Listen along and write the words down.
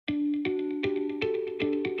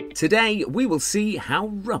Today we will see how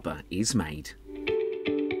rubber is made.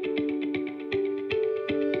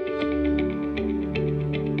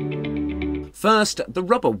 First, the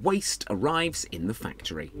rubber waste arrives in the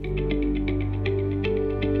factory.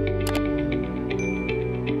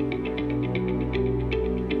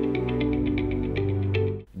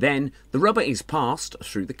 Then, the rubber is passed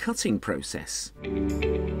through the cutting process.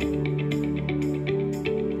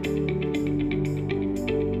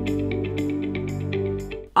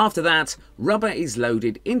 After that, rubber is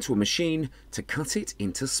loaded into a machine to cut it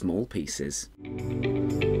into small pieces.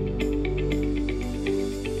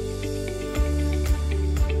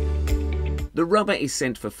 The rubber is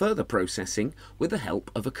sent for further processing with the help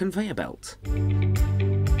of a conveyor belt.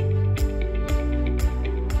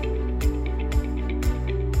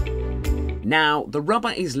 Now the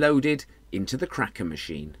rubber is loaded into the cracker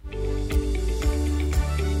machine.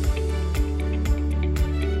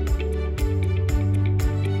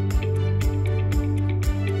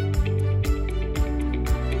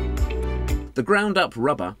 The ground up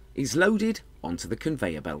rubber is loaded onto the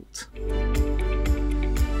conveyor belt.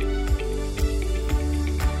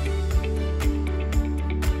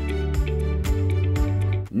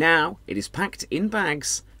 Now it is packed in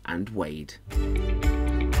bags and weighed.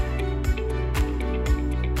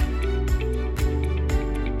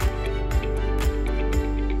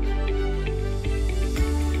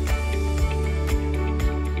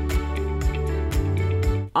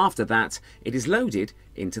 After that, it is loaded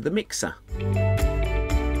into the mixer.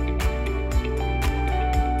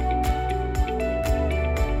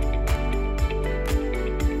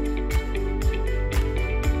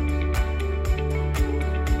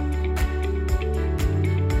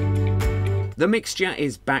 The mixture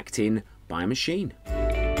is backed in by a machine.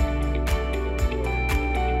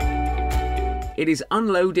 It is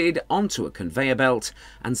unloaded onto a conveyor belt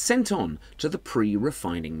and sent on to the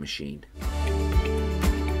pre-refining machine.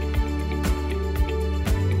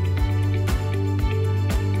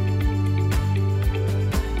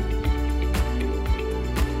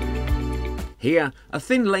 Here, a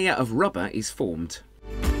thin layer of rubber is formed.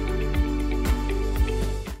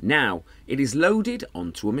 Now, it is loaded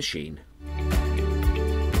onto a machine.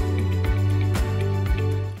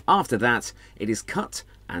 After that, it is cut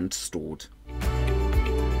and stored.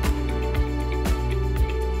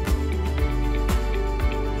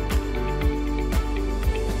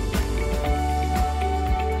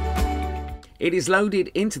 It is loaded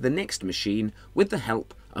into the next machine with the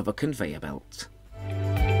help of a conveyor belt.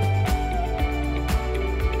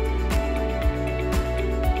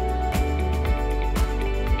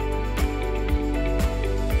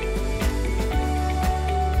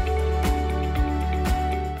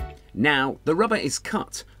 Now the rubber is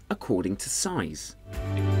cut according to size.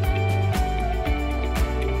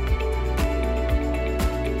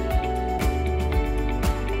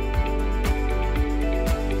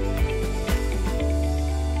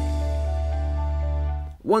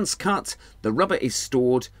 Once cut, the rubber is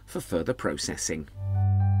stored for further processing.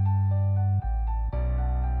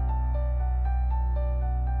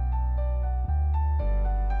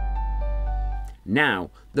 Now,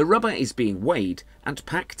 the rubber is being weighed and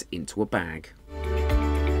packed into a bag.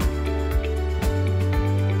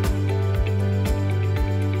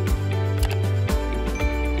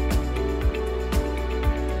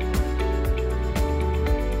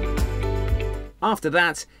 After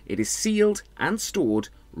that, it is sealed and stored,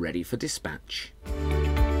 ready for dispatch.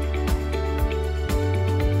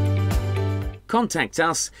 Contact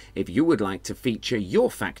us if you would like to feature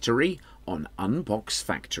your factory on Unbox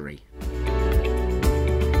Factory.